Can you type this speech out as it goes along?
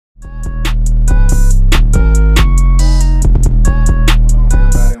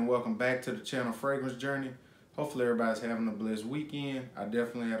back to the channel Fragrance Journey. Hopefully everybody's having a blessed weekend. I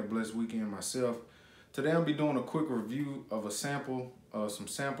definitely had a blessed weekend myself. Today I'll be doing a quick review of a sample, some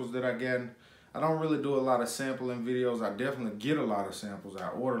samples that I got. I don't really do a lot of sampling videos. I definitely get a lot of samples. I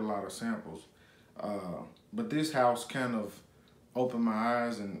order a lot of samples. But this house kind of opened my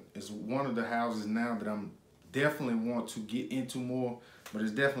eyes, and it's one of the houses now that I'm definitely want to get into more, but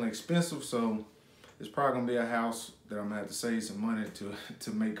it's definitely expensive, so it's probably gonna be a house that I'm gonna have to save some money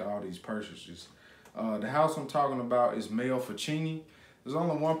to make all these purchases. The house I'm talking about is Meo Fusciuni. There's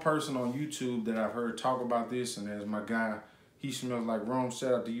only one person on YouTube that I've heard talk about this, and that's my guy. He Smells Like Rome.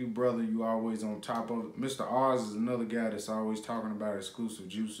 Shout out to you, brother. You always on top of it. Mr. Oz is another guy that's always talking about exclusive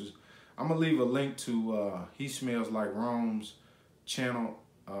juices. I'm gonna leave a link to He Smells Like Rome's channel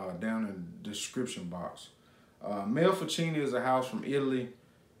down in the description box. Meo Fusciuni is a house from Italy,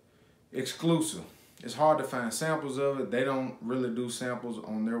 exclusive. It's hard to find samples of it. They don't really do samples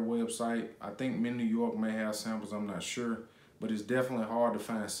on their website. I think New York may have samples, I'm not sure, but it's definitely hard to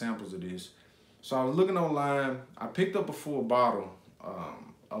find samples of this. So I was looking online. I picked up a full bottle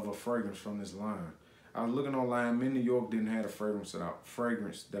of a fragrance from this line. I was looking online. New York didn't have a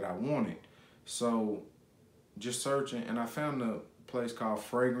fragrance that I wanted. So just searching, and I found a place called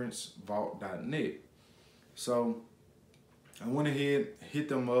fragrancevault.net. So I went ahead, hit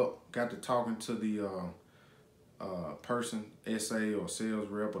them up, got to talking to the person, SA or sales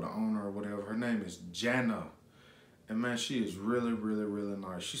rep or the owner or whatever. Her name is Jana. And man, she is really, really, really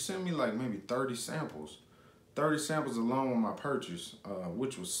nice. She sent me like maybe 30 samples. 30 samples along with my purchase,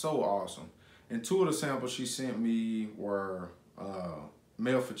 which was so awesome. And two of the samples she sent me were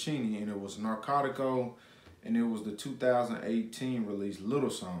Meo Fusciuni, and it was Narcotico, and it was the 2018 release Little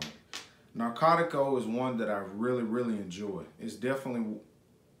song. Narcotico is one that I really, really enjoy. It's definitely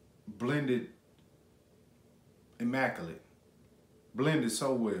blended immaculate. Blended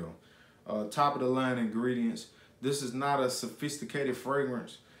so well. Top of the line ingredients. This is not a sophisticated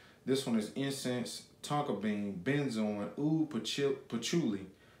fragrance. This one is incense, tonka bean, benzoin, oud, patchouli,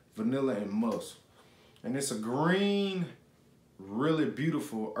 vanilla, and musk. And it's a green, really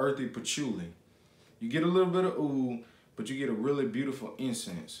beautiful, earthy patchouli. You get a little bit of oud, but you get a really beautiful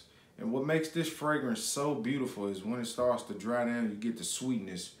incense. And what makes this fragrance so beautiful is when it starts to dry down, you get the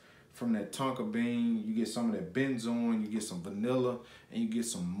sweetness from that tonka bean, you get some of that benzoin, you get some vanilla, and you get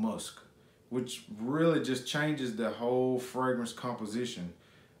some musk, which really just changes the whole fragrance composition.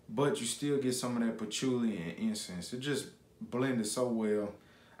 But you still get some of that patchouli and incense. It just blended so well.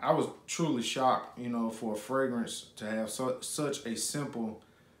 I was truly shocked, you know, for a fragrance to have such a simple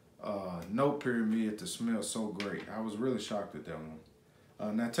note pyramid to smell so great. I was really shocked at that one.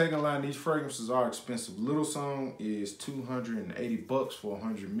 Now, taking a line, these fragrances are expensive. Little Song is $280 for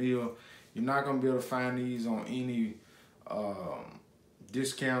 100 ml. You're not gonna be able to find these on any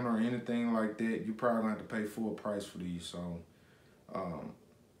discount or anything like that. You're probably gonna have to pay full price for these. So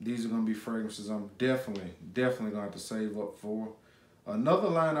these are gonna be fragrances I'm definitely gonna have to save up for. Another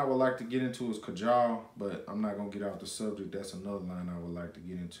line I would like to get into is Kajal, but I'm not gonna get off the subject. That's another line I would like to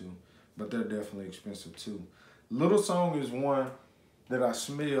get into, but they're definitely expensive too. Little Song is one that I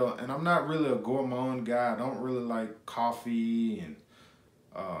smell, and I'm not really a gourmand guy. I don't really like coffee and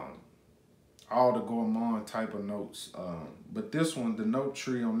all the gourmand type of notes. But this one, the note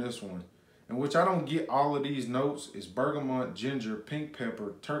tree on this one, in which I don't get all of these notes, is bergamot, ginger, pink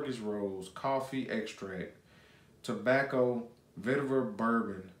pepper, Turkish rose, coffee extract, tobacco, vetiver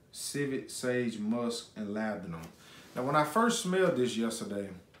bourbon, civet, sage, musk, and labdanum. Now, when I first smelled this yesterday,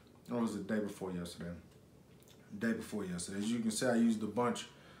 or was it the day before yesterday? Day before yesterday. As you can see, I used a bunch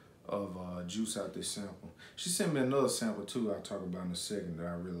of juice out this sample. She sent me another sample too I'll talk about in a second that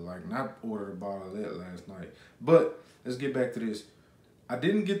I really like. And I ordered a bottle of that last night. But let's get back to this. I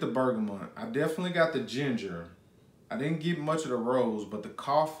didn't get the bergamot. I definitely got the ginger. I didn't get much of the rose, but the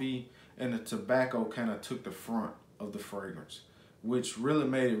coffee and the tobacco kind of took the front of the fragrance, which really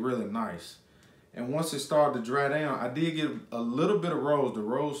made it really nice. And once it started to dry down, I did get a little bit of rose. The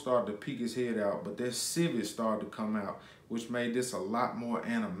rose started to peek his head out, but that civet started to come out, which made this a lot more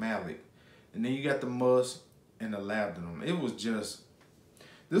animalic. And then you got the musk and the labdanum. It was just,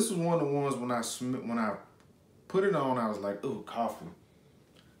 this was one of the ones when I put it on, I was like, ooh, coffee.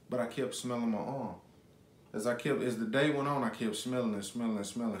 But I kept smelling my arm. As the day went on, I kept smelling and smelling and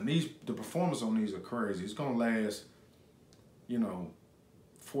smelling. The performance on these are crazy. It's gonna last, you know,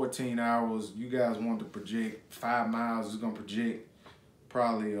 14 hours. You guys want to project 5 miles. It's gonna project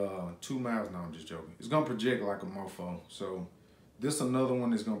probably 2 miles. No, I'm just joking. It's gonna project like a mofo. So this another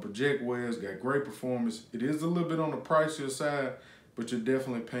one that's gonna project well. It's got great performance. It is a little bit on the pricier side, but you're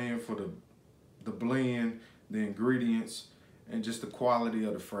definitely paying for the blend, the ingredients, and just the quality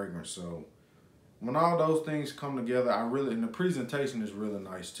of the fragrance. So when all those things come together, and the presentation is really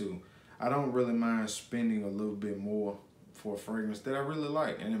nice too. I don't really mind spending a little bit more for a fragrance that I really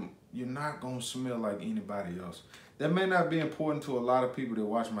like. And you're not gonna smell like anybody else. That may not be important to a lot of people that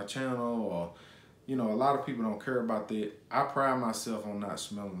watch my channel, or a lot of people don't care about that. I pride myself on not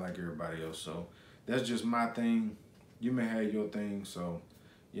smelling like everybody else. So that's just my thing. You may have your thing. So,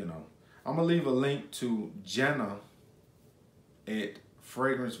 I'm gonna leave a link to Jenna at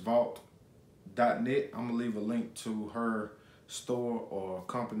fragrancevault.net. I'm gonna leave a link to her store or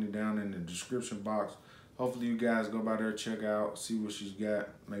company down in the description box. Hopefully you guys go by there, check out, see what she's got,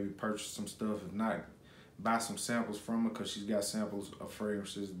 maybe purchase some stuff. If not, buy some samples from her, because she's got samples of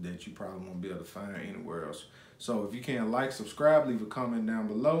fragrances that you probably won't be able to find anywhere else. So if you can, like, subscribe, leave a comment down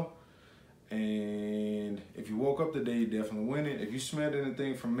below. And if you woke up today, you definitely winning. If you smelled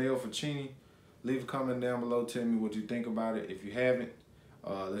anything from Meo Fusciuni, leave a comment down below. Tell me what you think about it. If you haven't,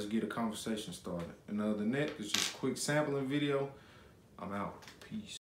 let's get a conversation started. And other than that, it's just a quick sampling video. I'm out. Peace.